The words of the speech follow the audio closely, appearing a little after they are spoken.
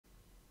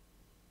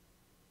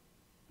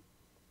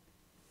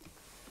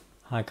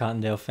Hi,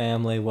 Cottondale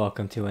family.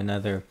 Welcome to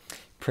another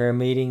prayer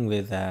meeting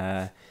with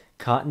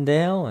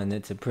Cottondale, and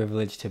it's a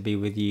privilege to be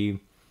with you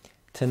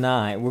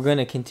tonight. We're going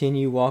to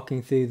continue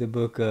walking through the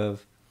book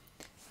of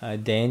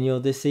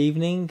Daniel this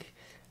evening.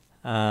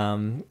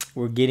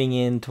 We're getting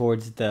in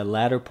towards the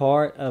latter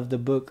part of the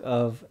book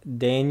of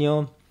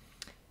Daniel,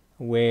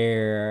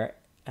 where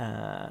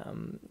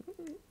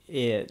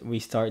we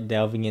start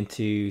delving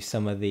into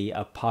some of the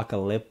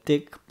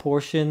apocalyptic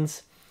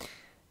portions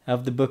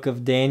of the book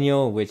of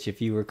Daniel, which, if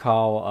you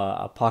recall,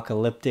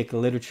 apocalyptic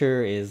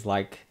literature is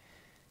like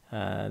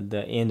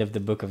the end of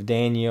the book of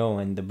Daniel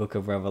and the book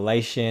of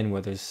Revelation,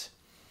 where there's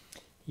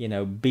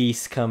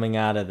beasts coming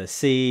out of the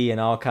sea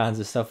and all kinds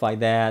of stuff like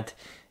that.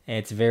 And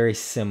it's very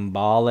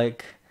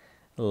symbolic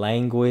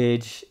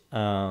language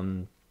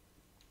that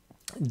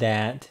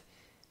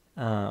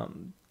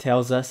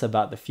tells us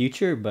about the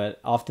future, but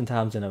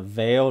oftentimes in a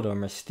veiled or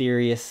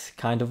mysterious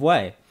kind of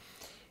way.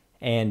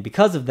 And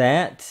because of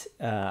that,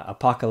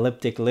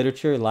 apocalyptic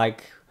literature,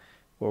 like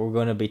what we're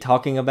going to be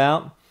talking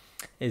about,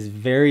 is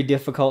very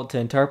difficult to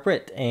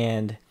interpret.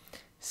 And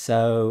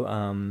so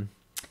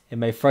it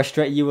may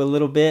frustrate you a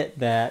little bit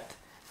that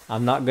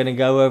I'm not going to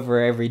go over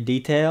every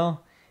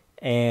detail,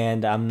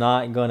 and I'm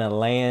not going to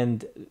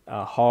land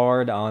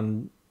hard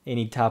on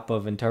any type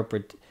of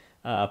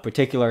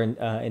particular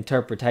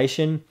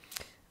interpretation.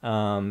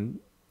 It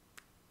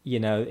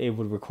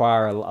would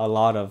require a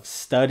lot of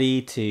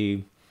study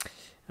to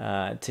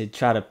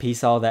try to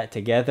piece all that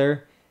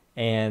together,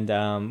 and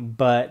I don't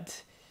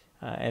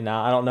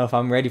know if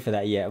I'm ready for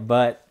that yet.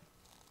 But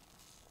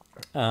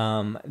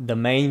the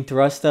main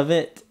thrust of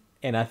it,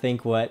 and I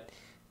think what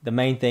the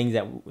main thing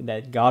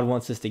that God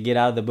wants us to get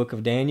out of the book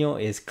of Daniel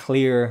is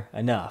clear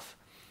enough,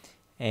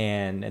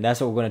 and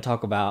that's what we're going to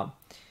talk about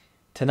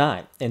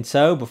tonight. And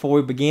so, before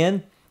we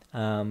begin,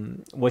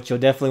 what you'll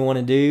definitely want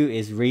to do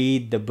is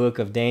read the book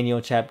of Daniel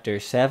chapter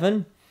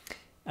 7.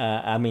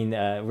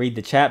 Read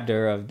the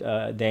chapter of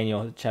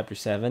Daniel chapter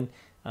 7.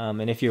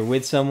 And if you're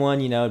with someone,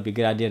 it'd be a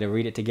good idea to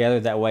read it together.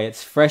 That way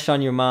it's fresh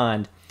on your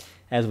mind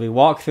as we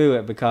walk through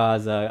it,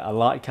 because a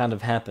lot kind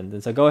of happened.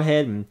 And so go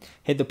ahead and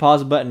hit the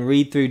pause button,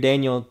 read through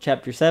Daniel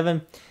chapter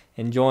 7,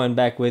 and join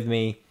back with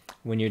me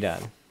when you're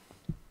done.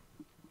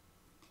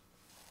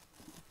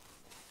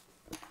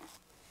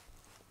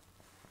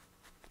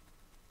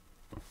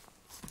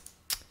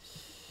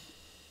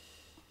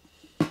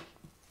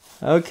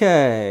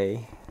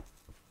 Okay.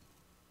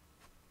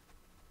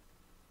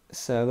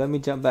 So let me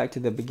jump back to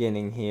the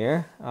beginning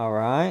here. All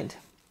right.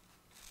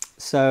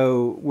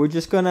 So we're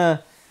just going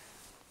to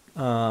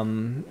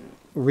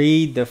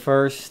read the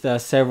first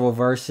several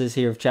verses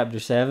here of chapter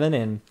 7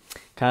 and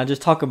kind of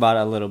just talk about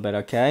it a little bit,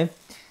 okay?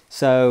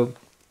 So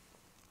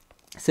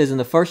it says, in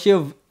the first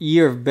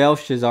year of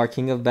Belshazzar,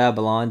 king of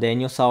Babylon,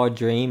 Daniel saw a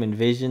dream and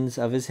visions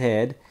of his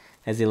head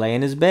as he lay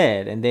in his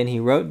bed. And then he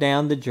wrote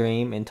down the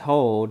dream and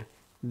told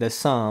the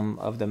sum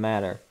of the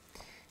matter.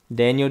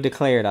 Daniel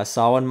declared, I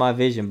saw in my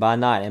vision by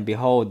night, and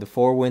behold, the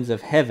four winds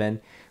of heaven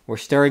were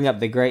stirring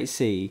up the great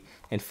sea,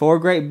 and four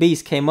great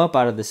beasts came up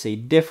out of the sea,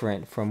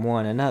 different from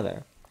one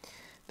another.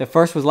 The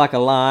first was like a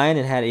lion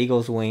and had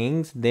eagle's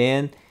wings.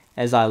 Then,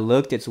 as I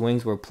looked, its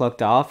wings were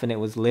plucked off, and it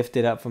was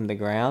lifted up from the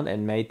ground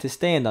and made to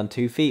stand on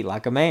 2 feet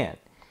like a man,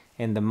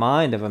 and the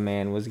mind of a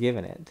man was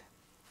given it.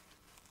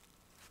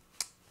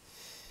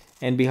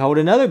 And behold,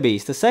 another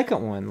beast, the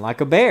second one, like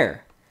a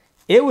bear.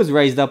 It was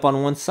raised up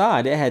on one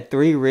side. It had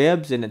 3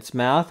 ribs in its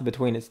mouth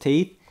between its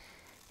teeth,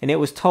 and it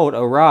was told,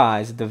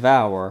 arise,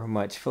 devour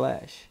much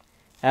flesh.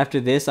 After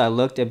this I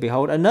looked, and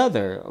behold,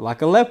 another,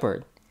 like a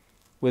leopard,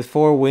 with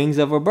 4 wings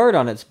of a bird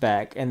on its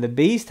back. And the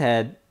beast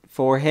had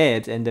 4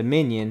 heads, and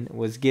dominion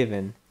was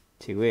given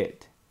to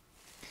it.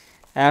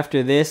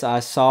 After this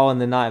I saw in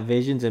the night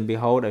visions, and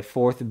behold, a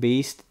 4th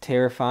beast,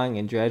 terrifying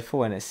and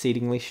dreadful and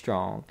exceedingly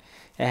strong.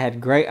 It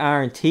had great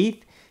iron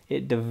teeth.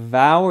 It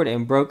devoured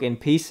and broke in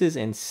pieces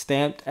and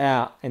stamped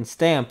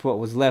what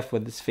was left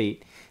with its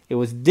feet. It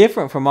was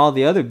different from all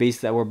the other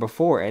beasts that were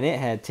before, and it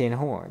had 10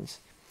 horns.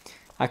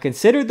 I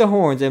considered the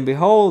horns, and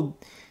behold,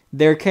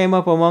 there came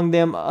up among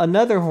them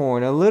another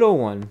horn, a little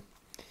one,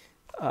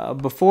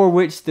 before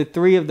which the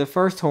 3 of the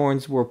first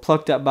horns were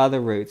plucked up by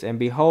the roots. And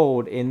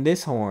behold, in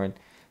this horn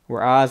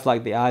were eyes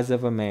like the eyes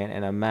of a man,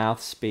 and a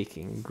mouth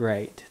speaking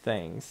great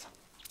things.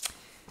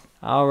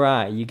 All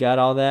right, you got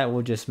all that?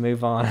 We'll just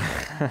move on.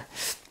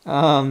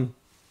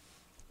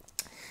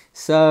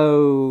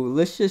 So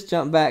let's just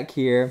jump back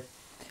here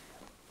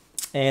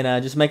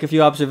and just make a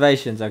few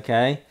observations,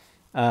 okay?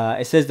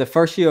 It says the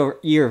first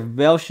year of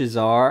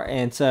Belshazzar,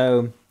 and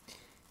so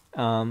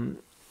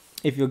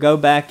if you'll go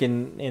back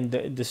in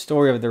the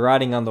story of the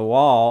writing on the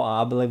wall,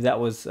 I believe that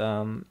was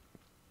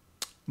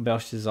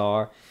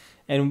Belshazzar.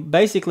 And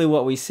basically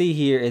what we see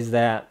here is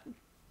that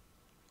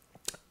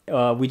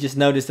we just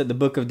noticed that the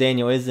book of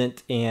Daniel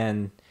isn't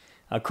in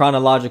a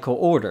chronological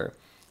order.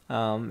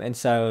 And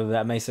so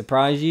that may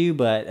surprise you,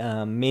 but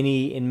in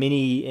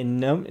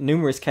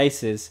numerous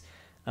cases,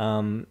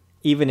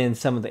 even in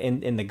some of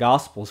in the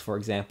Gospels, for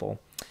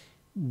example,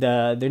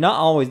 they're not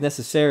always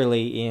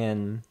necessarily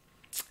in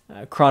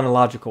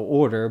chronological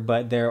order,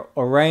 but they're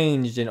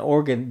arranged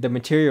and the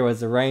material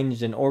is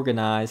arranged and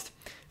organized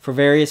for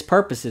various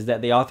purposes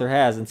that the author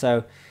has. And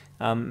so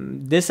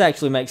this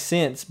actually makes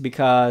sense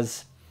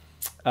because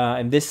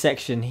in this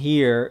section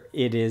here,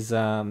 it is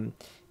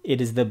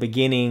the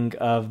beginning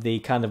of the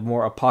kind of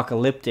more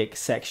apocalyptic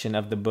section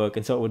of the book,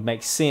 and so it would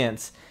make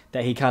sense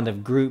that he kind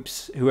of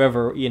groups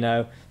whoever,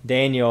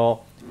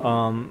 Daniel,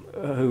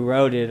 who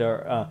wrote it,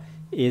 or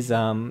is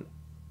kind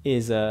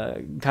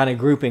of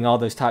grouping all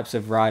those types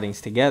of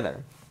writings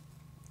together.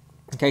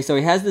 Okay, so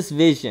he has this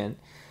vision.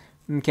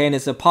 Okay, and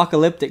it's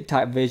apocalyptic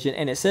type vision,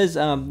 and it says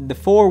the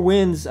four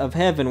winds of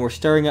heaven were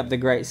stirring up the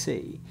great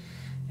sea.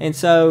 And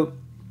so,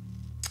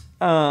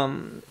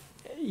 you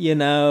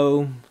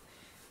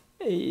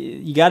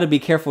got to be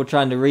careful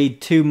trying to read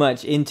too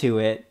much into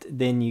it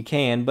than you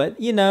can. But,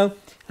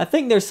 I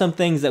think there's some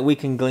things that we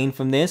can glean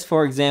from this.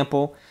 For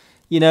example,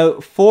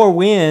 four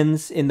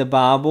winds in the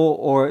Bible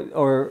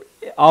or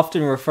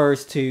often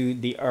refers to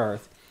the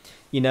earth.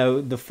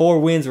 The four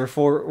winds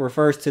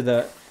refers to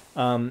the...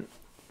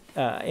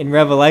 in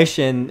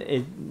Revelation,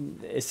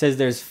 it says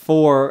there's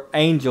four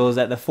angels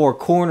at the four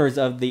corners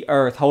of the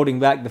earth holding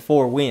back the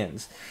four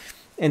winds.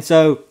 And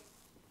so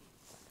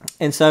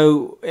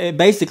it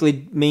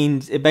basically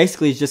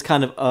is just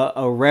kind of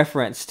a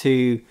reference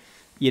to,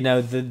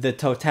 the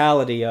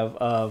totality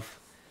of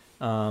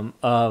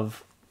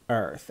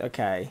earth.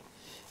 Okay.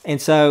 And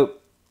so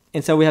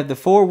we have the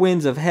four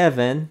winds of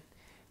heaven,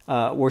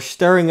 we're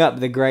stirring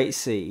up the great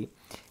sea.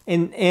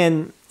 And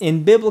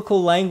in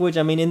biblical language,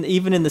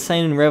 even in the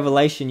same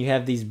Revelation, you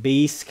have these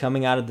beasts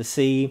coming out of the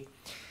sea.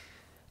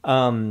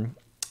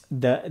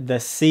 The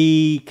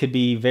sea could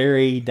be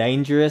very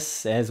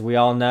dangerous, as we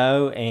all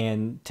know,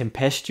 and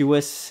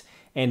tempestuous,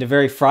 and a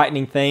very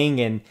frightening thing.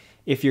 And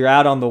if you're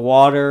out on the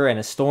water and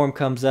a storm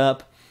comes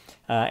up,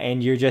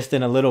 and you're just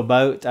in a little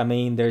boat,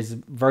 there's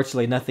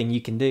virtually nothing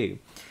you can do.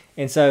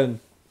 And so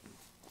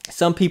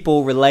some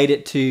people relate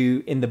it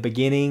to in the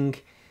beginning,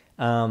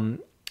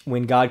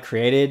 when God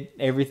created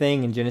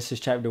everything in Genesis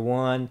chapter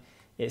 1,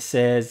 it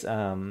says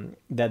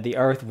that the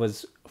earth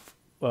was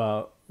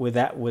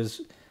without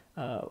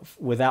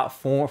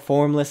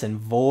formless and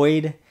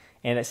void,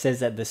 and it says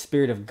that the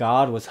Spirit of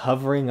God was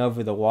hovering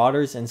over the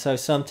waters. And so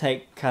some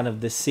take kind of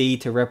the sea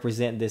to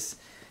represent this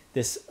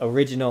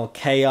original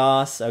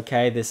chaos,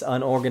 okay, this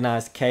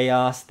unorganized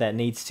chaos that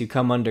needs to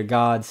come under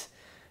God's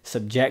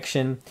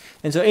subjection.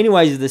 And so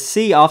anyways, the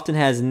sea often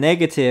has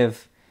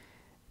negative,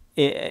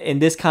 in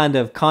this kind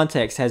of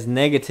context, has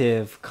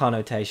negative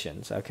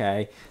connotations,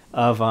 okay,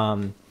 of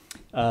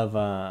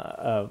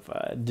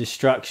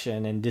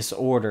destruction and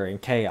disorder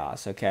and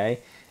chaos, okay.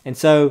 And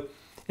so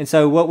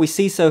what we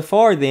see so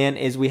far then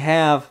is we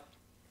have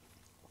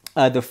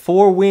the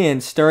four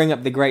winds stirring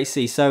up the great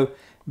sea. So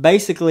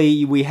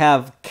basically we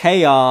have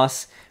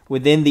chaos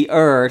within the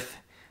earth,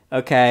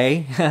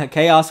 okay,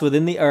 chaos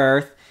within the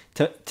earth,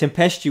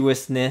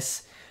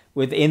 tempestuousness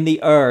within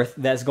the earth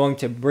that's going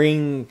to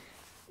bring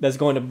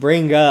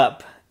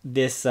up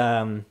this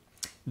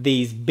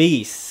these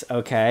beasts,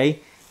 okay,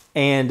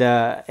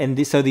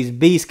 so these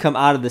beasts come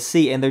out of the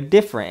sea, and they're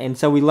different. And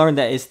so we learned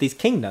that it's these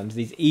kingdoms,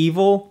 these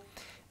evil,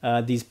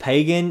 these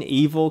pagan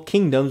evil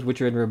kingdoms, which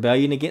are in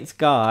rebellion against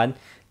God,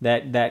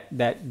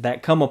 that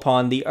come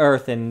upon the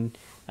earth and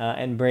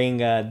bring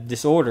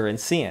disorder and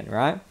sin,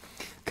 right?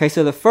 Okay,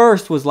 so the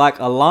first was like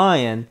a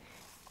lion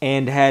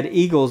and had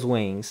eagle's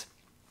wings.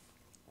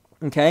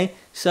 Okay,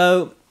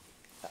 so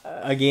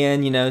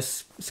again,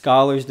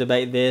 scholars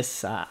debate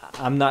this.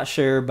 I'm not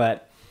sure,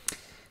 but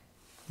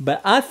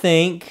I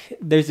think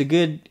there's a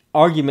good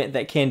argument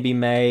that can be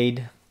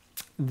made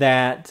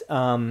that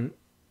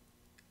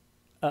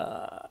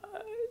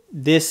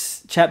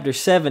this chapter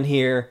 7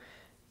 here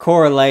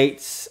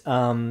correlates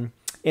in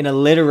a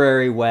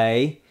literary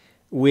way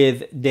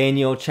with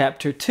Daniel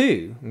chapter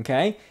 2.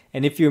 Okay,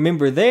 and if you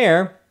remember,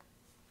 there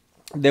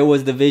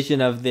was the vision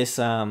of this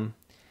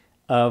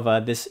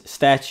this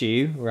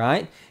statue,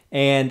 right?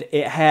 And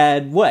it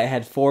had what? It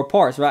had four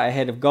parts, right? A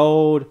head of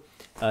gold,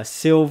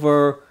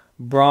 silver,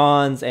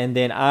 bronze, and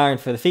then iron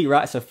for the feet,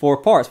 right? So four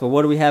parts. But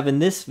what do we have in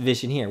this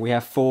vision here? We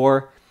have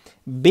four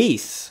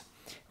beasts,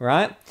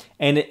 right?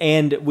 And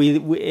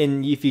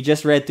if you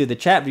just read through the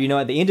chapter,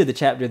 at the end of the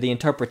chapter, the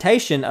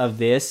interpretation of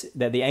this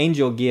that the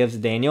angel gives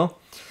Daniel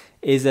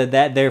is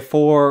that they're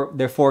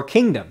four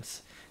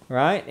kingdoms,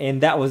 right?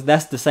 And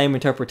that's the same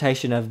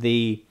interpretation of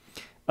the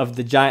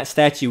giant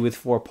statue with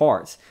four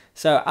parts.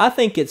 So I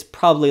think it's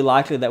probably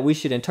likely that we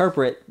should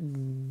interpret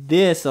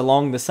this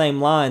along the same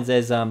lines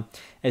as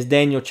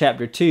Daniel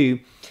chapter 2,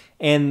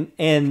 and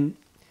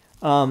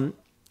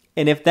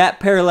if that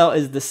parallel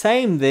is the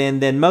same,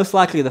 then most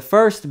likely the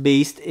first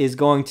beast is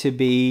going to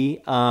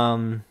be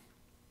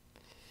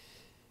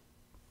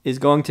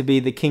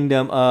the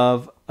kingdom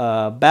of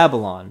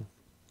Babylon.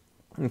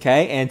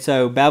 Okay, and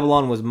so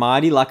Babylon was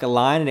mighty like a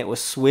lion, and it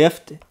was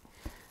swift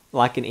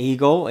like an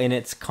eagle in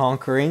its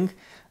conquering.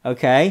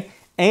 Okay,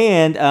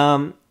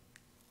 and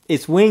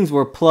its wings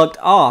were plucked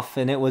off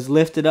and it was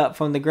lifted up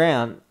from the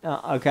ground.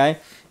 Okay,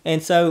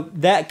 and so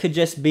that could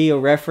just be a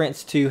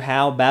reference to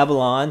how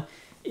Babylon,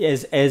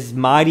 is as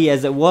mighty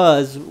as it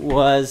was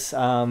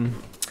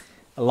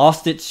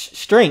lost its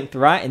strength,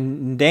 right?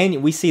 And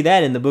Daniel, we see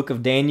that in the book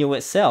of Daniel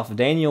itself.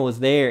 Daniel was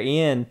there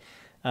in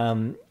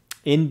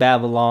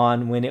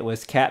Babylon when it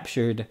was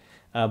captured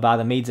by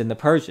the Medes and the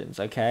Persians.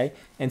 Okay,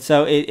 and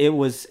so it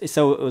was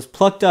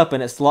plucked up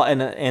and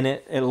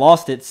it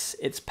lost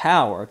its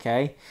power.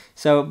 Okay,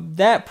 so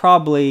that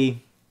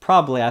probably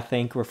I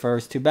think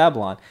refers to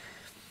Babylon.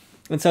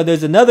 And so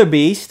there's another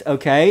beast.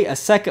 Okay, a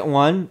second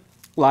one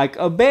like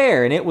a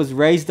bear, and it was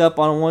raised up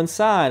on one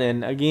side.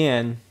 And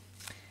again,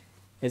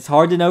 it's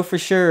hard to know for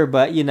sure,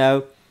 but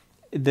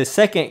the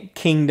second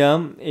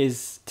kingdom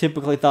is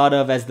typically thought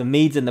of as the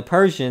Medes and the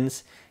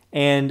Persians,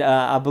 and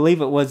I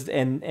believe it was,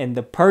 and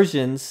the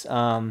Persians,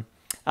 I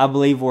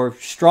believe, were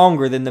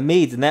stronger than the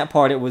Medes. In that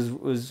part, it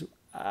was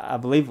I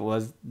believe it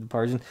was the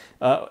Persian,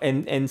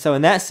 and so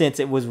in that sense,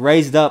 it was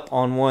raised up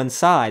on one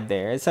side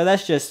there. And so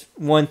that's just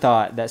one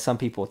thought that some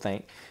people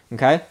think.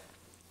 Okay,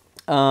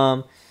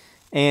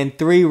 and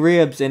 3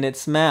 ribs in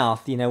its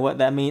mouth. What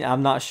that means,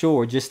 I'm not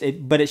sure.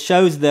 But it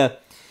shows the.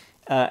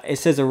 It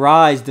says,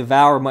 "Arise,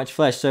 devour much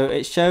flesh." So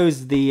it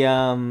shows the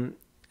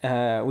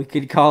we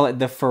could call it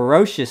the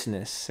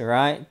ferociousness,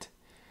 right,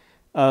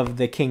 of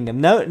the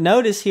kingdom.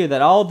 Notice here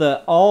that all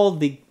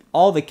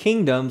the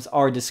kingdoms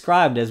are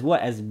described as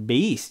what? As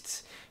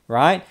beasts,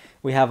 right?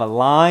 We have a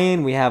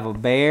lion, we have a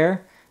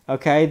bear.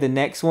 Okay, the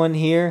next one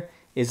here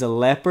is a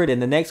leopard,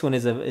 and the next one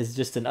is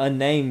just an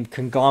unnamed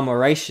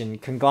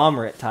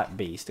conglomerate type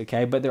beast.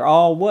 Okay, but they're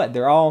all what?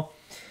 They're all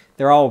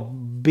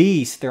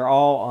beasts. They're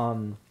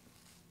all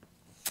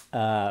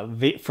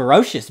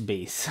ferocious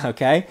beasts.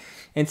 Okay,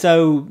 and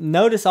so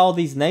notice all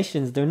these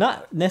nations, they're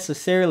not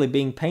necessarily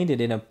being painted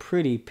in a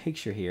pretty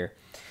picture here,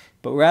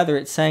 but rather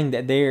it's saying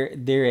that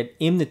they're at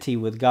enmity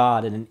with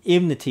God and an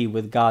enmity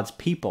with God's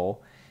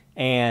people,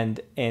 and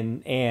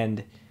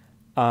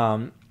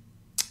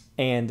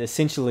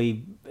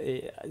essentially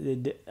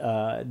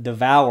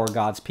devour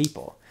God's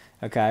people.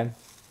 Okay.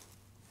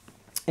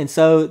 And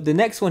so the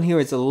next one here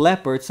is a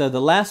leopard. So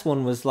the last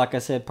one was, like I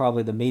said,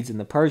 probably the Medes and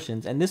the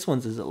Persians. And this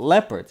one's is a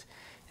leopard.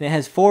 And it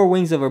has 4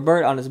 wings of a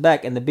bird on its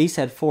back. And the beast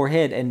had 4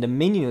 heads, and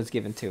dominion was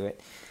given to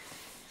it.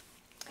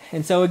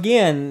 And so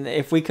again,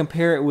 if we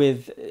compare it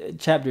with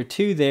chapter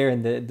 2 there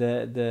and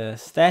the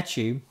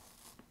statue,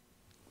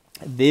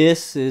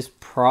 this is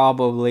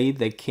probably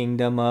the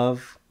kingdom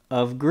of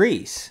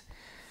Greece.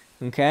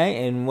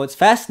 Okay, and what's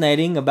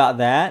fascinating about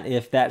that,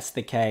 if that's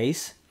the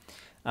case,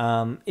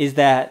 is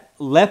that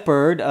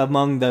leopard,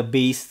 among the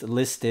beasts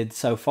listed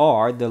so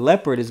far, the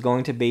leopard is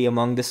going to be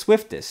among the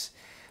swiftest.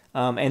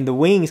 And the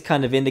wings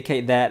kind of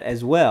indicate that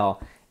as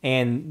well.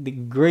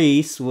 And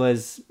Greece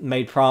was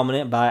made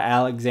prominent by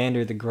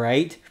Alexander the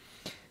Great,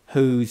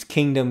 whose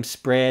kingdom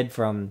spread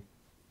from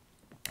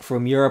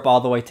Europe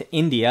all the way to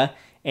India.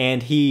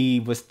 And he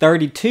was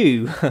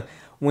 32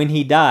 when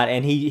he died.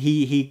 And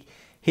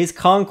his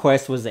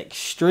conquest was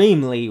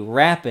extremely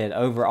rapid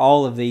over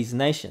all of these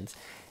nations.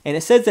 And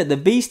it says that the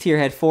beast here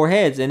had 4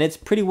 heads, and it's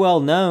pretty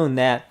well known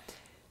that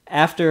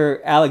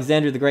after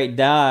Alexander the Great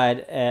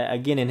died,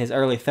 again in his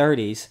early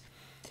 30s,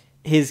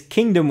 his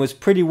kingdom was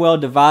pretty well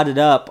divided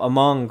up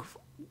among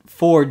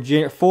four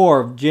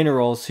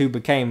generals who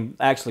became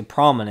actually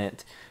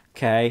prominent,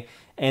 okay?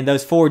 And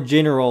those 4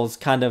 generals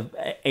kind of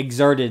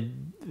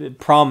exerted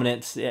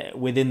prominence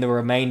within the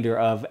remainder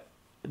of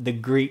the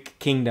Greek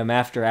kingdom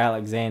after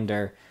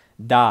Alexander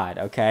died,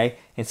 okay?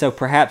 And so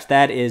perhaps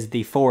that is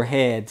the 4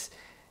 heads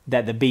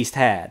that the beast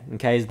had,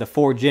 okay, is the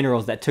 4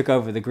 generals that took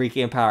over the Greek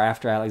Empire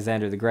after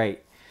Alexander the Great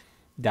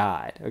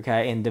died,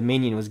 okay, and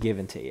dominion was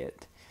given to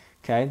it,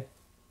 okay.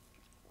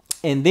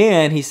 And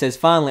then he says,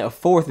 finally, a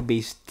 4th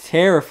beast,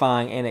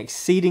 terrifying and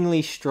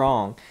exceedingly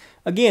strong.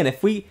 Again,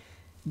 if we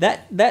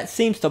that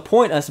seems to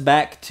point us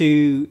back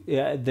to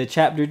the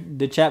chapter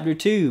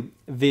 2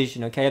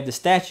 vision, okay, of the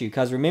statue,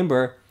 because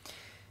remember,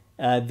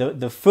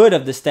 the foot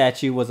of the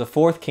statue was a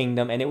 4th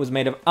kingdom, and it was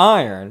made of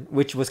iron,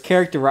 which was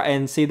characterized.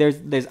 And see,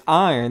 there's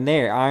iron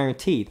there, iron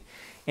teeth,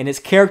 and it's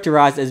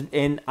characterized as,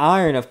 in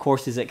iron, of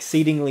course, is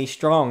exceedingly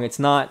strong. It's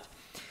not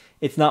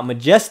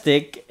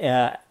majestic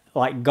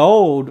like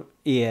gold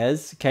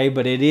is, okay,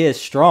 but it is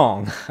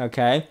strong,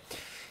 okay.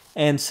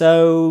 And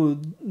so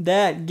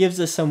that gives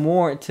us some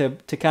warrant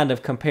to kind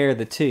of compare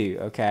the two,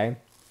 okay.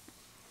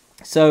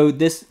 So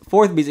this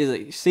 4th beast is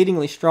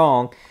exceedingly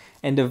strong,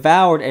 and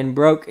devoured and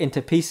broke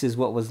into pieces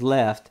what was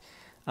left,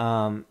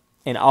 and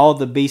all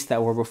the beasts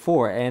that were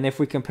before. And if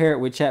we compare it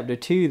with chapter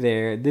 2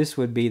 there, this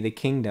would be the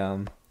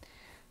kingdom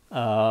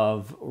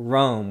of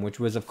Rome,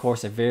 which was, of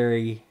course, a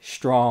very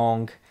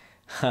strong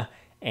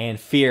and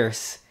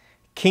fierce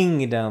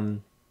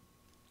kingdom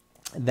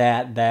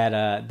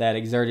that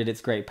exerted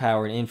its great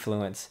power and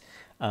influence,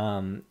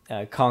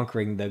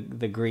 conquering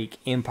the Greek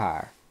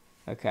Empire.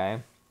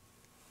 Okay.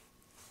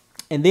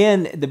 And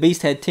then the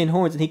beast had 10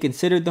 horns, and he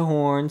considered the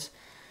horns.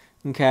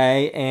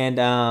 Okay, and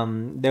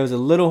there was a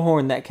little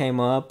horn that came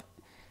up,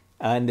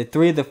 and the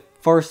three of the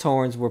first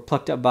horns were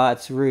plucked up by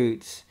its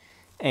roots,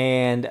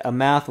 and a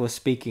mouth was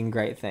speaking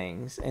great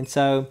things. And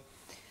so,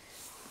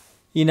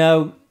 you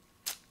know,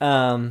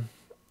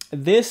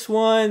 this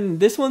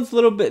one's a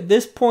little bit.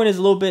 This point is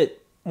a little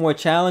bit more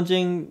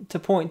challenging to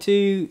point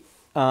to.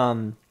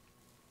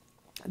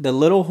 The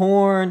little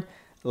horn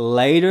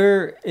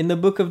later in the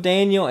book of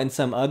Daniel and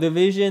some other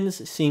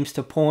visions seems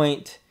to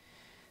point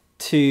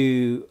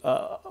to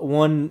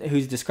one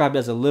who's described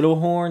as a little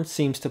horn,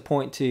 seems to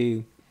point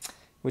to,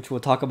 which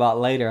we'll talk about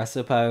later, I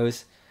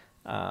suppose,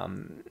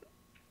 one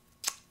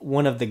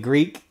of the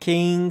Greek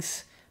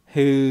kings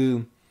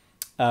who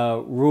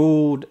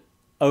ruled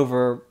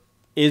over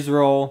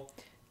Israel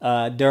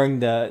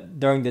during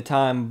the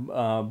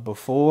time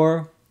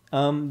before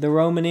the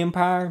Roman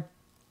Empire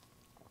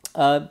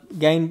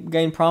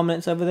gained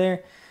prominence over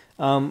there.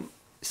 And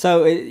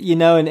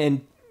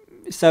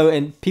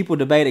people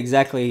debate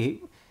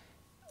exactly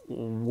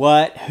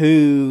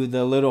who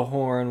the little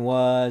horn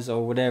was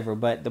or whatever.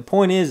 But the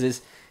point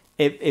is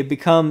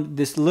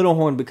this little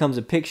horn becomes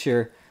a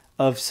picture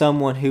of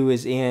someone who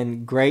is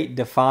in great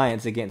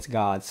defiance against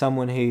God,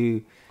 someone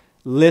who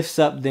lifts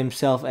up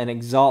themselves and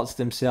exalts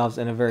themselves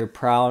in a very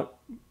proud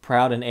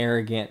and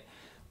arrogant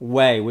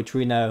way, which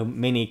we know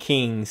many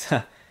kings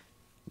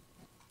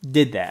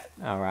did that.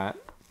 All right.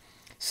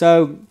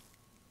 So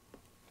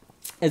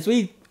as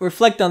we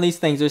reflect on these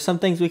things, there's some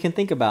things we can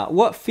think about.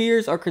 What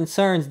fears or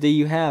concerns do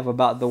you have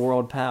about the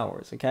world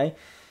powers? Okay.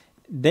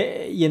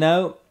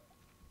 That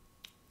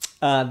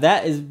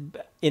is,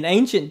 in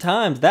ancient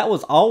times, that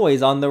was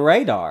always on the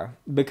radar,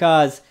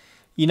 because,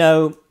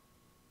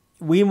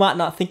 we might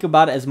not think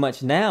about it as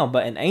much now,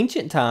 but in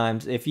ancient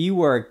times, if you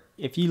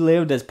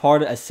lived as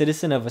a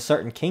citizen of a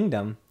certain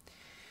kingdom,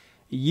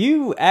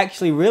 you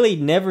actually really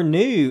never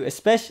knew,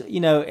 especially,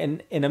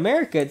 in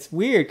America, it's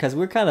weird because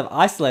we're kind of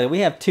isolated. We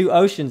have two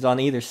oceans on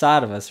either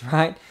side of us,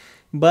 right?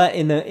 But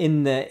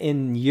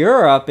in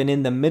Europe and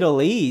in the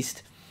Middle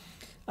East,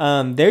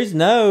 there's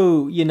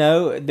no,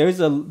 there's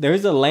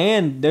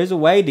a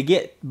way to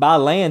get by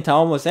land to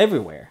almost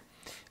everywhere.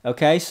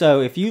 Okay,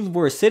 so if you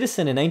were a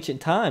citizen in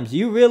ancient times,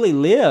 you really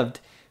lived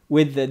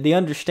with the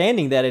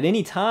understanding that at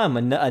any time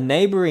a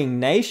neighboring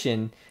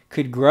nation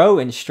could grow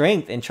in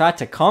strength and try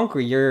to conquer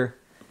your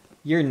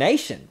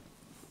nation.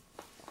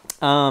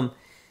 And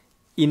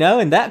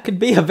that could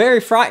be a very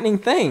frightening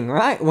thing,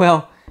 right?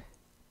 Well,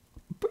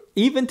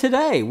 even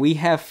today, we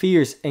have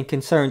fears and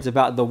concerns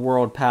about the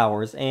world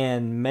powers,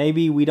 and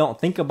maybe we don't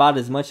think about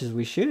it as much as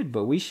we should,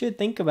 but we should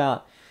think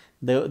about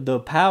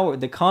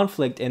the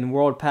conflict in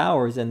world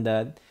powers and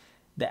the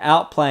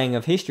outplaying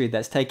of history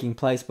that's taking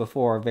place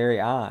before our very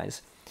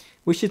eyes.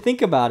 We should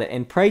think about it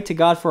and pray to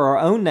God for our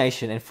own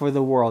nation and for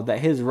the world,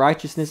 that His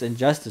righteousness and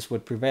justice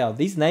would prevail.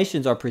 These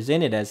nations are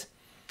presented as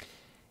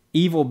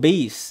evil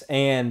beasts,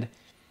 and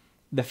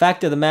the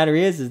fact of the matter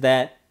is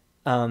that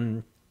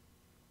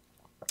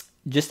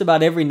just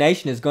about every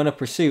nation is going to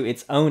pursue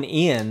its own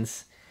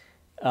ends.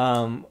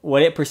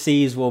 What it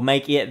perceives will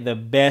make it the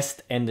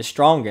best and the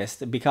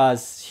strongest,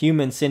 because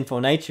human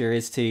sinful nature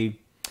is to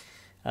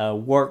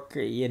work,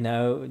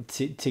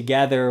 to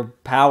gather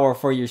power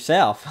for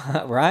yourself,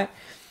 right?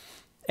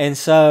 And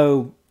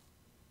so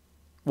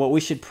what we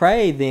should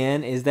pray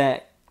then is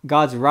that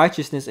God's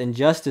righteousness and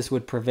justice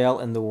would prevail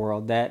in the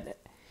world, that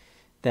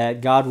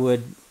God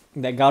would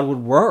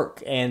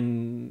work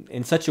and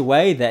in such a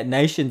way that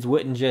nations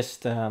wouldn't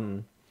just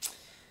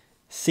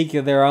seek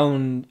their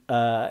own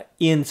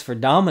ends for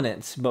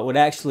dominance, but would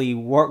actually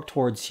work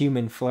towards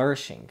human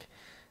flourishing.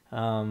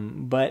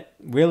 But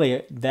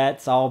really,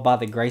 that's all by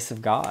the grace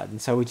of God.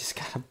 And so we just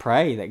gotta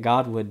pray that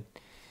God would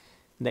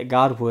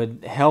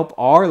help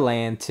our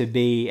land to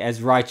be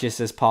as righteous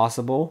as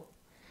possible,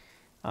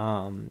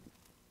 and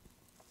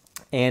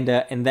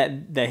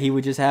that He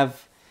would just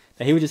have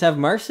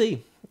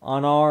mercy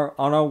on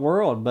our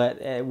world.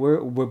 But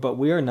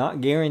we are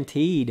not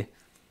guaranteed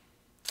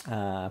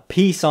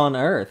peace on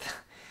earth.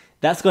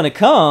 That's going to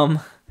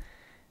come,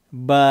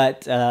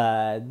 but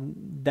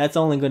that's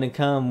only going to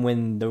come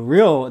when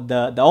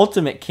the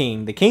ultimate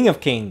King, the King of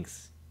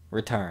Kings,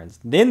 returns.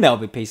 Then there'll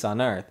be peace on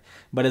earth.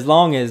 But as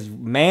long as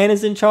man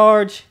is in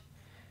charge,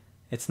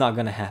 it's not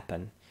going to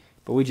happen.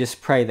 But we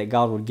just pray that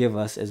God would give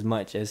us as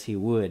much as He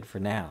would for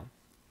now.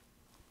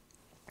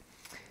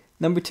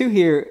 Number 2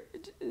 here,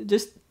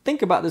 just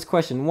think about this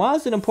question. Why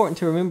is it important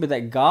to remember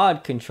that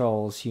God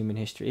controls human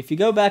history? If you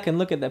go back and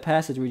look at the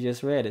passage we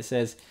just read, it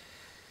says,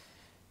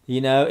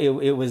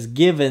 it was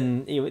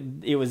given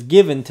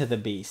to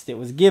the beast. It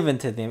was given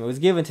to them. It was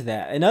given to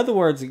that. In other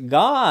words,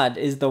 God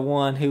is the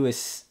one who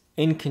is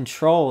in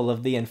control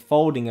of the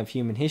unfolding of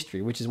human history,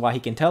 which is why He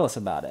can tell us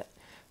about it,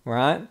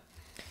 right?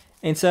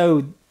 And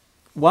so,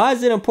 why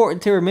is it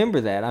important to remember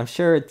that? I'm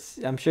sure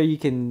you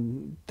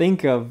can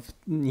think of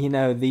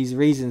these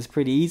reasons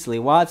pretty easily.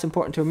 Why it's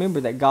important to remember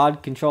that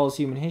God controls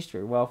human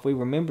history. Well, if we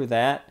remember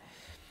that,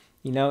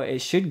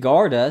 it should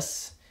guard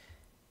us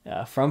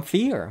from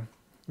fear,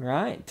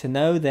 right? To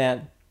know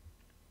that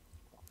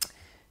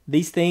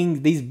these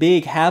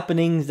big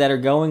happenings that are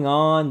going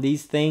on,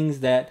 these things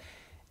that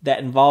that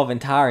involve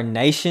entire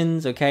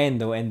nations, okay, and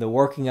the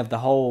working of the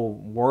whole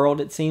world,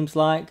 it seems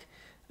like,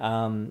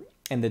 and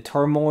the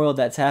turmoil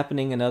that's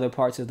happening in other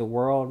parts of the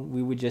world,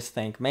 we would just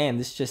think, man,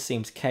 this just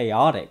seems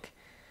chaotic.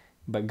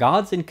 But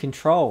God's in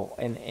control,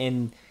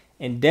 and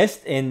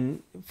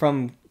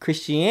from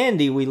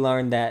Christianity, we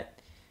learn that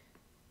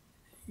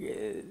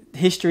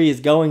history is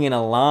going in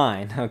a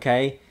line,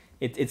 okay?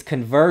 It's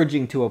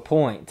converging to a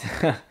point.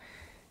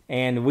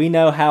 And we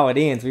know how it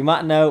ends. We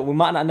might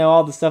not know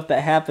all the stuff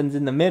that happens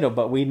in the middle,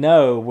 but we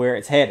know where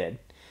it's headed,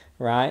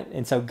 right?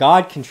 And so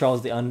God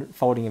controls the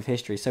unfolding of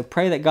history. So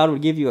pray that God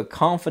would give you a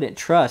confident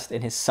trust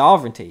in his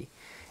sovereignty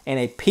and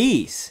a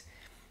peace,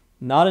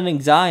 not an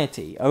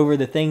anxiety, over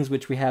the things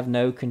which we have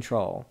no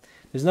control.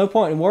 There's no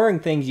point in worrying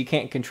things you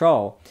can't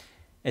control,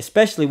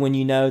 especially when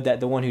you know that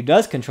the one who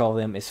does control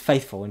them is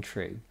faithful and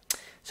true.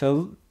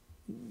 So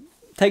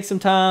take some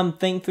time,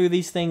 think through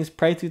these things,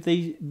 pray through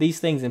these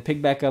things, and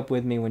pick back up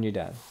with me when you're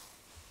done.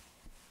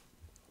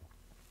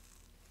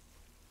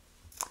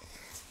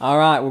 All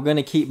right, we're going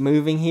to keep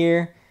moving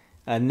here.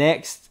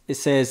 Next, it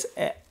says,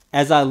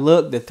 as I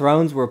looked, the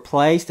thrones were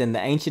placed, and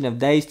the Ancient of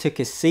Days took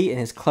his seat, and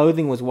his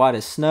clothing was white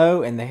as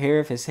snow, and the hair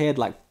of his head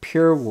like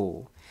pure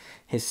wool.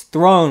 His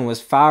throne was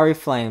fiery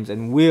flames,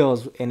 and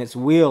its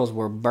wheels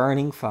were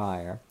burning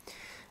fire.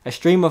 A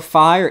stream of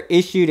fire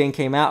issued and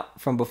came out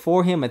from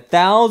before him.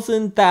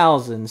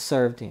 1,000,000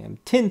 served him.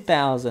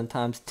 10,000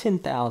 times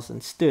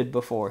 10,000 stood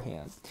before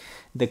him.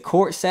 The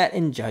court sat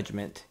in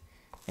judgment,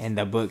 and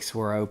the books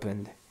were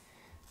opened.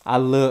 I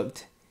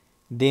looked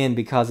then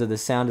because of the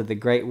sound of the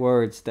great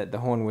words that the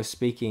horn was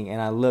speaking, and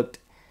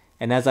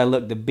as I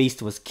looked, the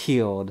beast was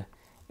killed,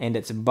 and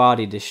its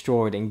body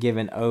destroyed and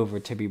given over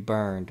to be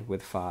burned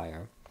with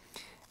fire.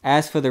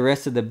 As for the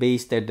rest of the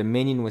beasts, their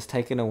dominion was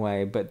taken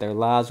away, but their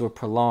lives were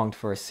prolonged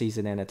for a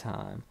season and a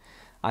time.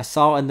 I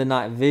saw in the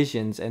night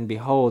visions, and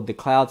behold, the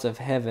clouds of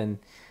heaven,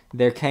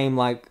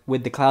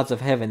 with the clouds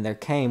of heaven there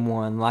came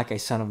one like a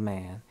son of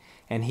man.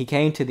 And he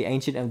came to the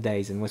Ancient of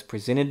Days, and was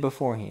presented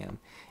before him.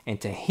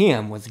 And to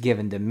him was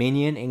given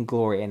dominion and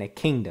glory and a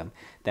kingdom,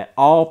 that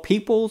all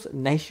peoples,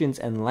 nations,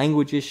 and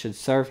languages should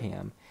serve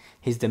him.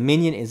 His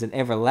dominion is an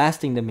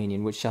everlasting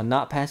dominion, which shall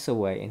not pass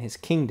away, and his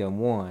kingdom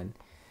one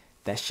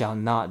that shall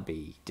not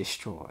be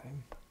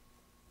destroyed.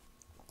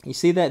 You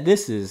see that?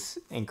 This is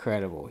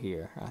incredible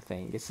here, I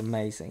think. It's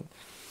amazing.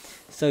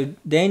 So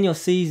Daniel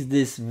sees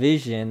this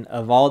vision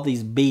of all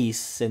these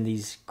beasts and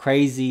these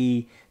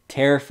crazy,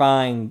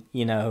 terrifying,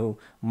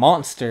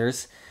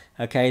 monsters,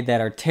 okay, that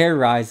are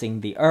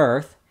terrorizing the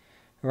earth,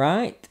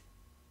 right?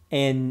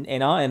 And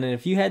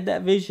if you had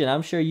that vision,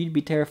 I'm sure you'd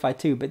be terrified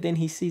too. But then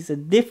he sees a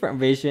different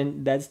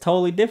vision that's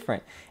totally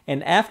different.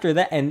 And after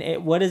that,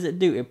 what does it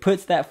do? It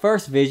puts that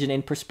first vision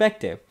in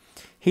perspective.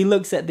 He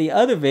looks at the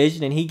other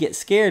vision and he gets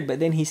scared,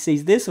 but then he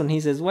sees this one. He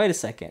says, wait a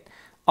second.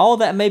 All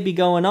that may be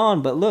going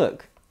on, but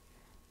look,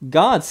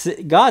 God's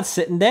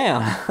sitting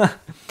down.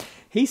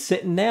 He's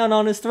sitting down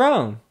on his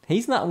throne.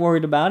 He's not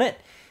worried about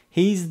it.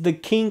 He's the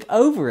king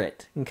over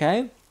it,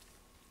 okay?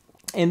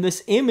 And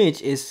this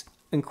image is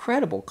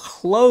incredible.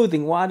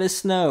 Clothing white as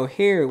snow,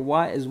 hair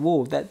white as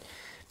wool.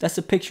 That's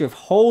a picture of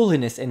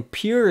holiness and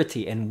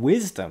purity and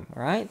wisdom,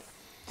 right?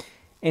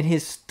 And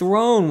his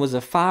throne was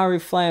of fiery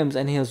flames,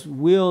 and his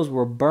wheels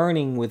were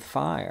burning with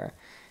fire.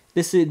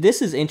 This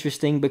is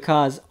interesting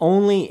because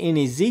only in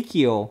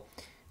Ezekiel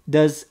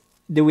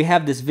do we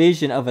have this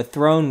vision of a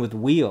throne with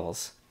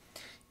wheels.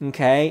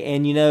 Okay,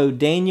 and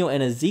Daniel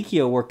and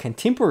Ezekiel were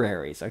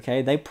contemporaries,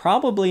 okay? They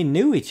probably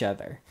knew each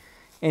other.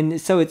 And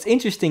so it's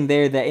interesting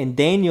there that in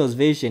Daniel's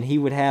vision, he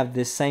would have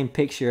this same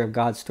picture of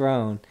God's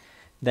throne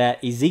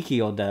that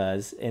Ezekiel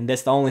does. And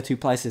that's the only two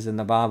places in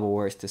the Bible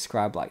where it's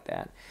described like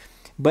that.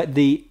 But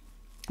the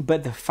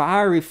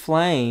fiery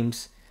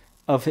flames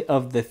of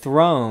the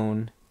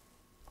throne,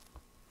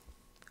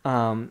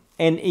 and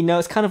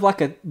it's kind of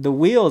like the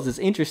wheels is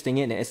interesting,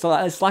 isn't it?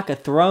 It's like a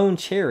throne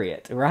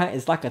chariot, right?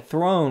 It's like a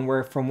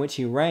throne from which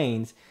he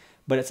reigns.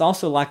 But it's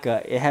also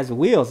it has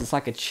wheels. It's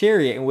like a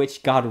chariot in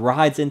which God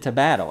rides into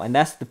battle. And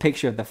that's the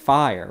picture of the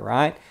fire,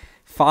 right?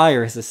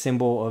 Fire is a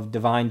symbol of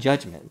divine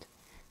judgment,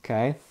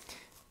 okay?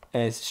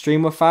 A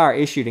stream of fire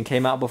issued and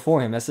came out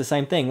before him. That's the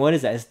same thing. What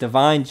is that? It's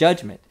divine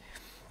judgment.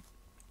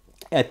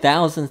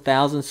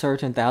 1,000,000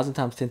 served him, 1,000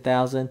 times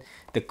 10,000.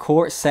 The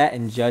court sat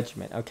in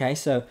judgment, okay?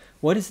 So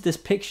what is this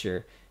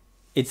picture?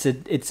 It's a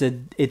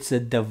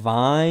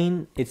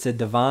divine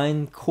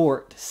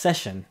court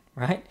session,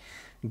 right?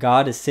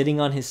 God is sitting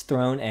on his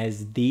throne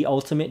as the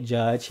ultimate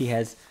judge. He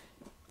has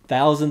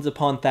thousands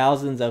upon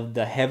thousands of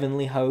the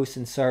heavenly hosts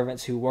and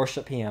servants who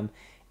worship him,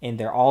 and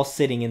they're all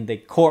sitting in the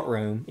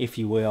courtroom, if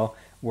you will,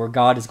 where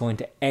God is going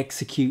to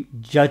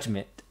execute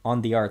judgment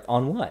on the earth.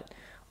 On what?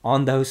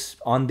 On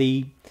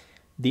the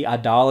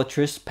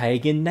idolatrous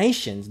pagan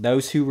nations,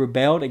 those who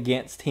rebelled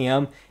against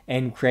him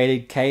and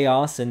created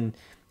chaos and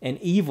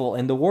evil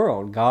in the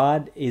world.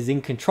 God is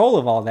in control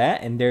of all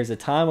that, and there's a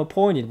time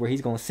appointed where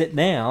he's going to sit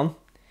down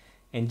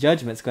and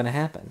judgment's going to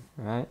happen,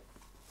 right?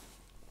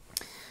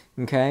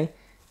 Okay?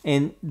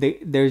 And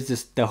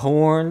there's the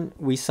horn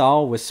we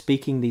saw was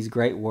speaking these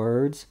great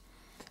words,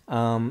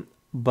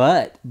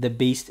 but the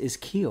beast is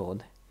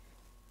killed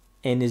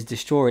and is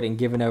destroyed and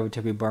given over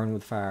to be burned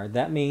with fire.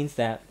 That means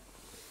that,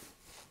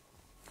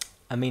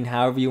 I mean,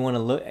 however you want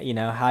to look,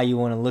 how you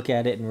want to look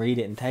at it and read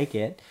it and take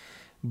it,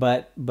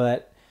 but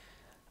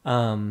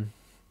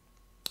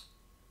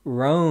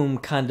Rome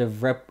kind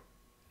of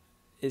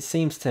it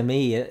seems to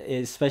me,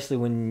 especially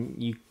when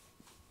you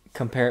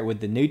compare it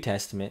with the New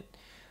Testament,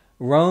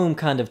 Rome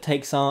kind of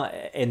takes on,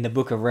 in the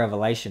book of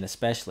Revelation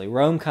especially,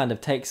 Rome kind of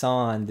takes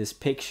on this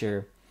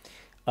picture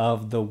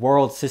of the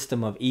world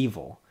system of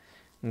evil,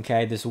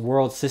 okay, this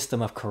world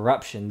system of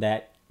corruption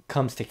that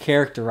comes to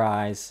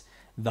characterize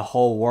the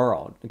whole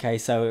world, okay,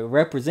 so it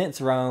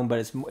represents Rome, but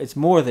it's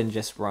more than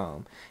just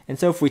Rome. And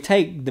so if we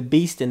take the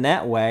beast in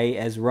that way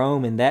as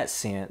Rome in that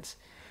sense,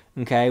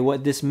 okay,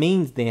 what this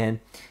means then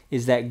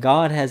is that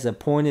God has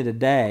appointed a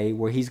day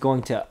where he's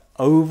going to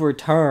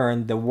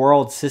overturn the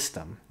world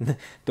system,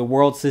 the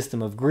world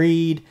system of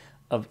greed,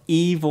 of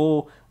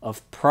evil,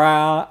 of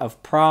pride,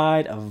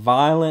 of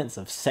violence,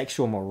 of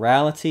sexual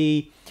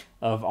morality,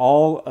 of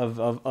all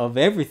of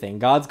everything.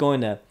 God's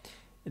going to,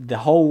 the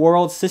whole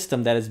world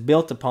system that is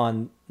built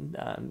upon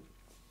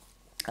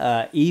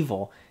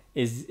evil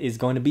is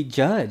going to be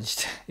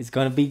judged. It's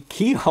going to be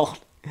killed.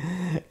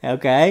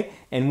 Okay,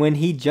 and when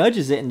he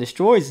judges it and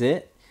destroys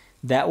it,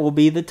 that will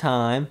be the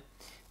time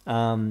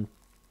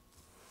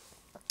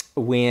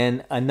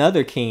when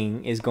another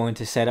king is going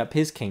to set up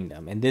his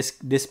kingdom. And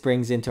this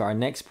brings into our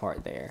next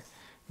part there.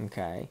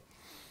 Okay,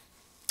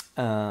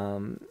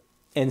 and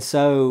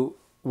so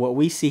what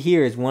we see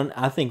here is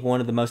I think one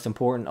of the most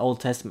important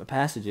Old Testament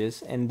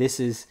passages, and it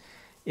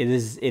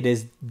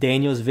is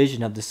Daniel's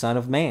vision of the Son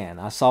of Man.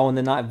 I saw in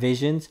the night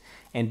visions,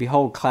 and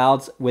behold,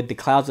 with the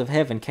clouds of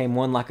heaven came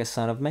one like a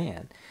son of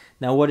man.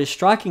 Now, what is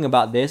striking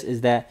about this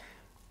is that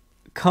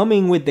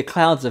coming with the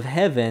clouds of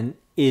heaven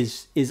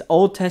is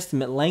Old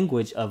Testament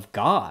language of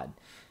God.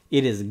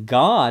 It is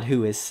God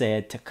who is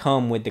said to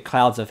come with the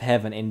clouds of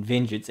heaven in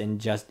vengeance and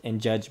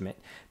judgment.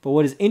 But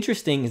what is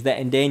interesting is that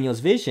in Daniel's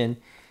vision,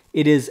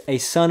 it is a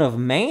son of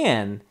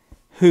man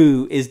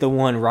who is the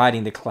one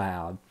riding the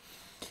cloud.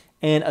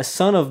 And a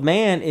son of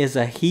man is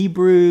a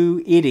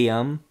Hebrew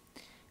idiom.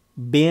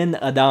 Ben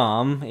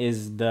Adam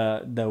is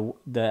the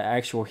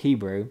actual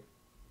Hebrew.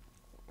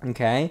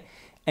 Okay,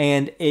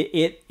 and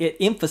it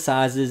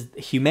emphasizes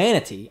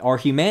humanity or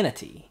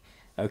humanity.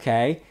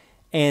 Okay,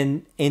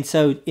 and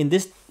so in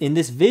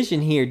this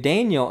vision here,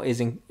 Daniel is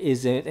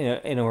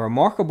in a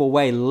remarkable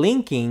way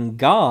linking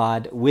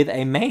God with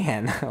a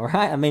man.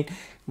 Right? I mean,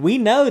 we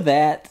know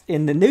that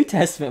in the New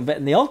Testament, but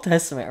in the Old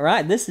Testament,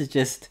 right? This is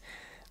just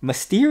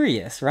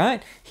mysterious,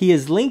 right? He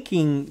is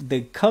linking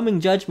the coming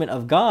judgment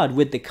of God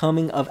with the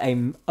coming of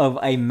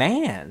a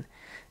man,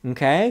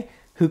 okay,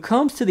 who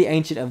comes to the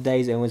Ancient of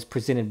Days and was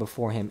presented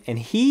before him. And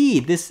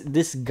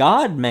this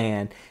God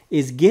man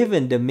is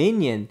given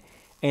dominion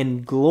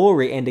and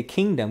glory and a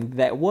kingdom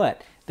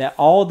that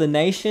all the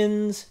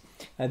nations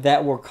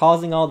that were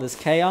causing all this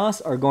chaos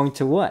are going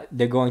to what?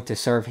 They're going to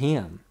serve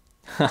him.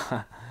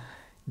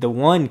 The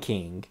one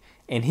king,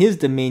 and his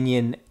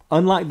dominion.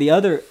 Unlike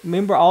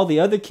remember all the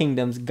other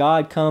kingdoms,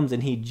 God comes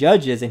and he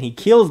judges and he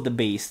kills the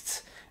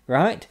beasts,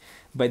 right?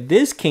 But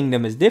this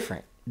kingdom is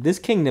different. This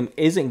kingdom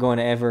isn't going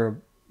to ever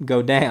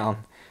go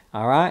down,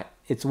 all right?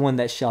 It's one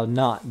that shall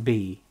not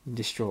be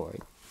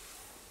destroyed.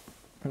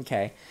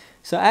 Okay,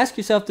 so ask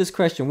yourself this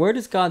question: where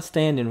does God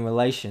stand in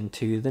relation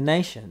to the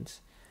nations?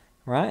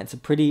 Right? It's a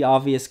pretty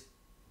obvious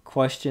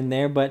question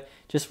there, but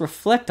just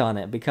reflect on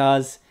it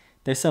because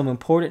there's some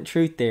important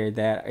truth there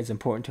that is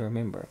important to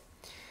remember.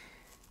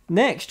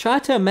 Next, try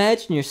to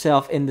imagine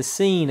yourself in the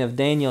scene of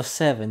Daniel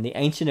 7, the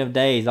Ancient of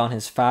Days on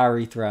his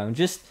fiery throne.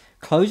 Just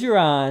close your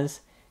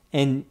eyes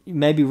and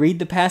maybe read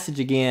the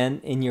passage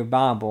again in your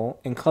Bible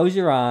and close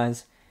your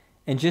eyes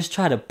and just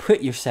try to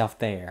put yourself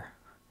there.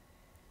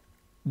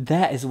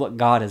 That is what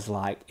God is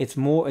like. It's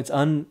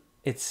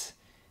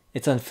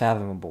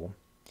unfathomable,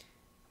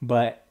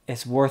 but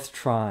it's worth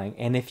trying.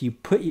 And if you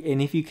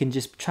can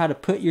just try to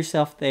put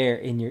yourself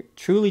there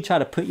truly try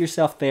to put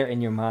yourself there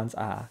in your mind's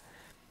eye.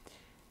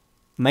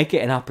 Make it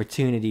an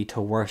opportunity to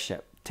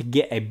worship, to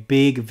get a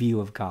big view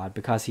of God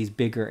because he's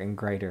bigger and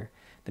greater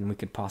than we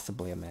could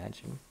possibly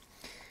imagine.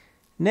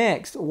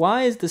 Next,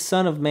 why is the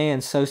Son of Man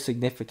so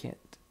significant?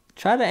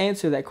 Try to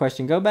answer that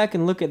question. Go back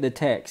and look at the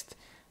text.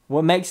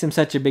 What makes him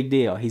such a big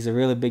deal? He's a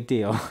really big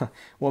deal.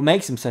 What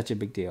makes him such a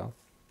big deal?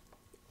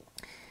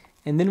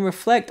 And then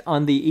reflect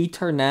on the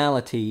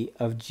eternality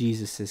of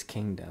Jesus'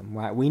 kingdom.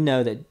 Right? We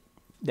know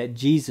that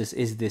Jesus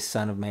is this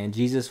Son of Man.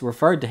 Jesus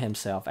referred to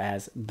himself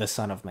as the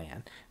Son of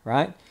Man,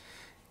 right?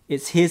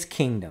 It's his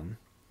kingdom.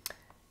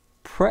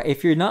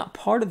 If you're not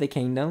part of the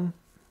kingdom,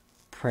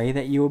 pray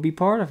that you will be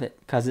part of it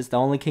because it's the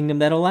only kingdom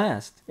that'll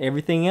last.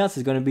 Everything else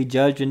is going to be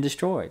judged and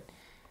destroyed.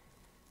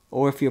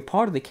 Or if you're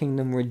part of the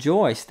kingdom,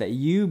 rejoice that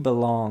you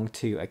belong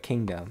to a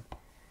kingdom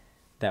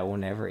that will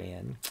never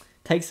end.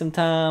 Take some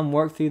time,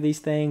 work through these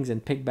things,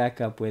 and pick back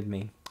up with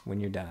me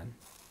when you're done.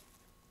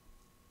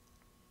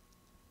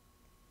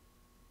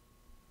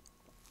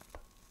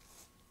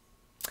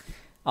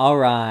 All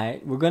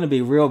right, we're going to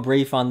be real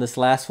brief on this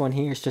last one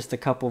here. It's just a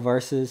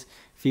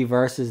few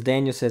verses.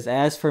 Daniel says,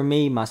 "As for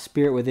me, my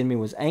spirit within me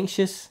was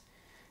anxious.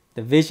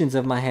 The visions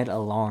of my head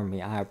alarmed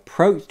me. I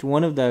approached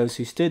one of those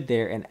who stood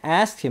there and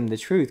asked him the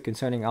truth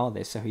concerning all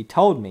this. So he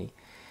told me,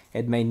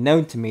 and made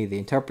known to me the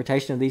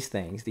interpretation of these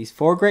things. These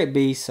 4 great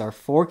beasts are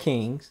 4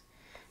 kings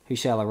who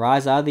shall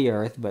arise out of the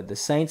earth, but the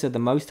saints of the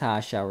Most High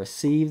shall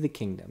receive the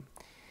kingdom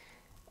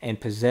and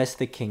possess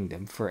the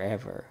kingdom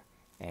forever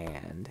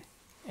and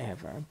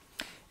ever."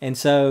 And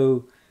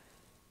so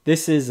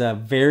this is a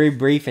very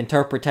brief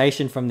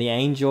interpretation from the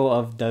angel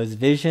of those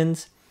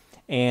visions.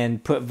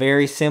 And put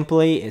very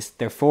simply,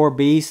 they're 4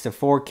 beasts, they're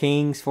 4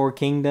 kings, 4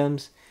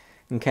 kingdoms.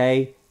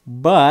 Okay?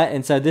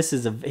 And so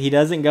he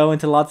doesn't go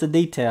into lots of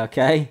detail,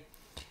 okay?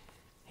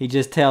 He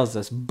just tells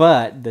us,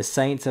 "But the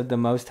saints of the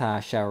Most High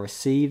shall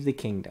receive the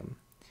kingdom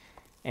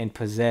and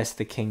possess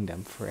the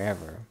kingdom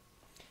forever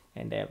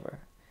and ever."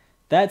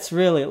 That's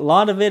really, a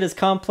lot of it is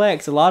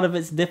complex. A lot of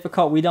it's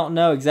difficult. We don't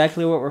know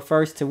exactly what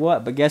refers to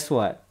what. But guess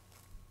what?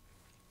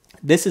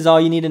 This is all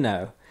you need to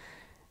know.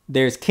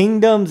 There's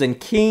kingdoms and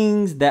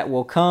kings that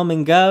will come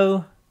and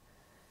go,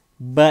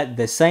 but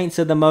the saints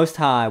of the Most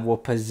High will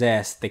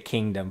possess the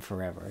kingdom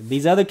forever.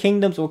 These other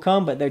kingdoms will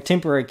come, but they're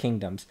temporary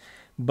kingdoms.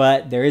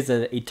 But there is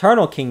an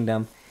eternal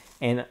kingdom,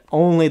 and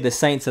only the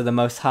saints of the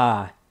Most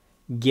High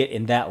get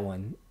in that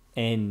one,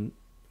 and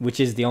which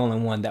is the only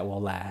one that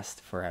will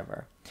last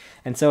forever.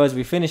 And so as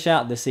we finish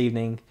out this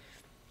evening,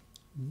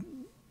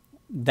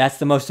 that's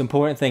the most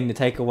important thing to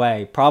take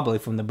away, probably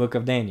from the book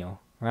of Daniel,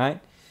 right?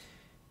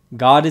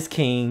 God is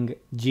king,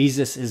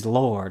 Jesus is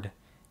Lord,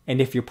 and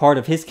if you're part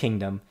of his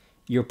kingdom,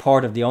 you're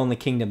part of the only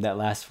kingdom that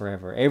lasts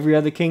forever. Every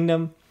other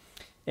kingdom,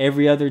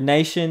 every other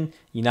nation,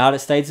 United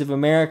States of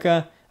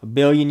America, 1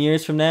 billion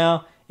years from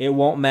now, it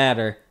won't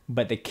matter,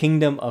 but the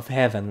kingdom of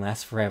heaven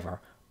lasts forever.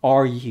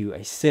 Are you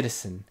a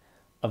citizen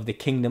of the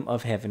kingdom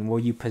of heaven? Will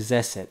you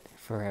possess it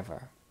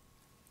forever?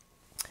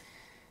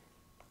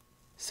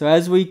 So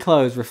as we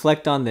close,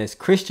 reflect on this.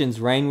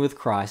 Christians reign with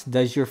Christ.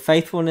 Does your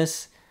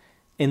faithfulness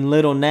in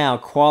little now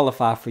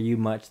qualify for you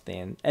much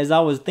then? As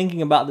I was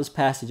thinking about this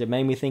passage, it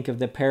made me think of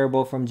the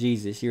parable from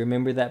Jesus. You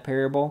remember that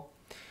parable?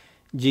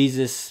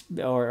 Jesus,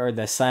 or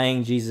the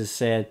saying Jesus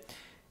said,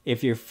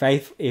 if you're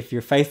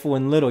faithful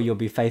in little, you'll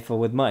be faithful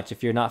with much.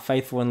 If you're not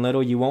faithful in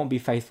little, you won't be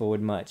faithful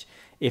with much.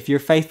 If you're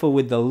faithful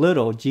with the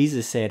little,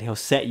 Jesus said he'll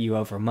set you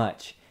over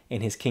much in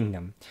his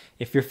kingdom.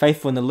 If you're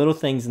faithful in the little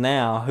things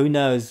now, who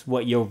knows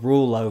what you'll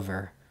rule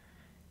over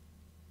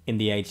in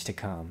the age to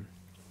come.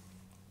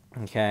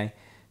 Okay?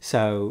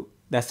 So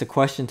that's the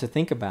question to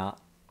think about.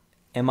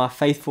 Am I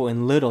faithful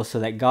in little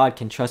so that God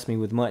can trust me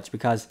with much?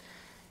 Because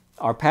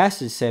our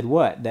passage said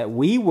what? That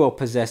we will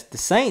possess, the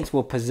saints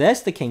will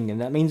possess the kingdom.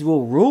 That means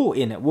we'll rule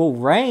in it. We'll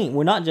reign.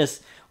 We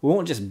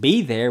won't just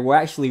be there. We'll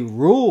actually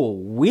rule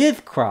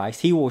with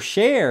Christ. He will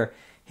share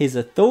his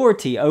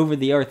authority over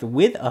the earth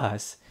with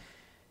us,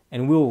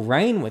 and we'll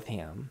reign with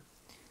him.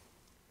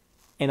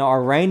 And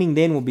our reigning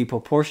then will be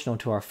proportional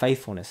to our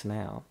faithfulness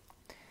now.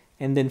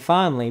 And then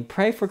finally,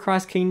 pray for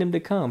Christ's kingdom to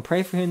come.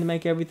 Pray for him to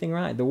make everything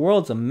right. The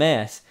world's a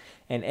mess,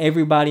 and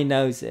everybody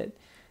knows it.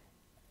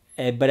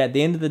 But at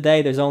the end of the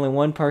day, there's only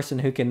one person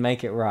who can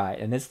make it right.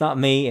 And it's not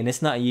me, and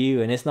it's not you,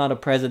 and it's not a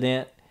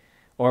president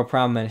or a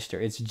prime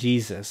minister. It's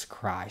Jesus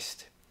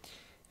Christ.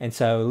 And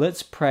so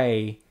let's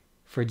pray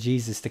for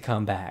Jesus to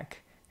come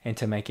back and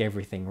to make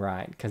everything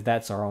right, because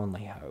that's our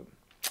only hope.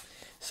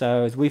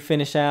 So as we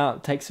finish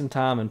out, take some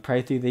time and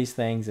pray through these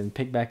things and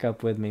pick back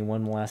up with me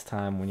one last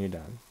time when you're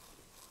done.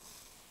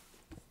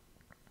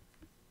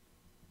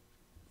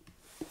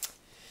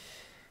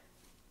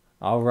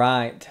 All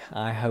right.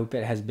 I hope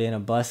it has been a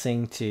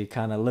blessing to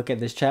kind of look at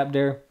this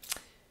chapter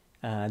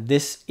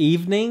this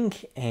evening.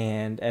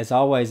 And as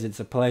always, it's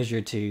a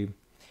pleasure to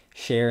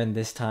share in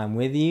this time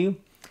with you.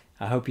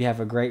 I hope you have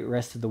a great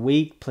rest of the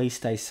week. Please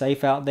stay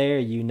safe out there.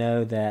 You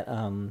know that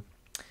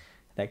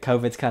that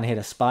COVID's kind of hit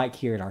a spike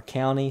here in our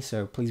county,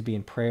 so please be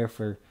in prayer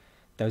for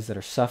those that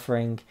are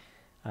suffering.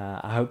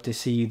 I hope to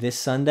see you this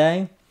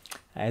Sunday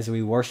as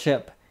we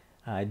worship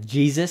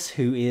Jesus,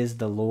 who is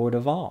the Lord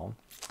of all.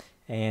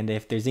 And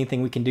if there's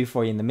anything we can do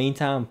for you in the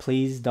meantime,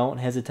 please don't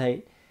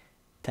hesitate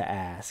to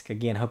ask.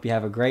 Again, hope you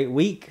have a great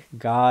week.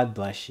 God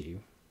bless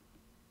you.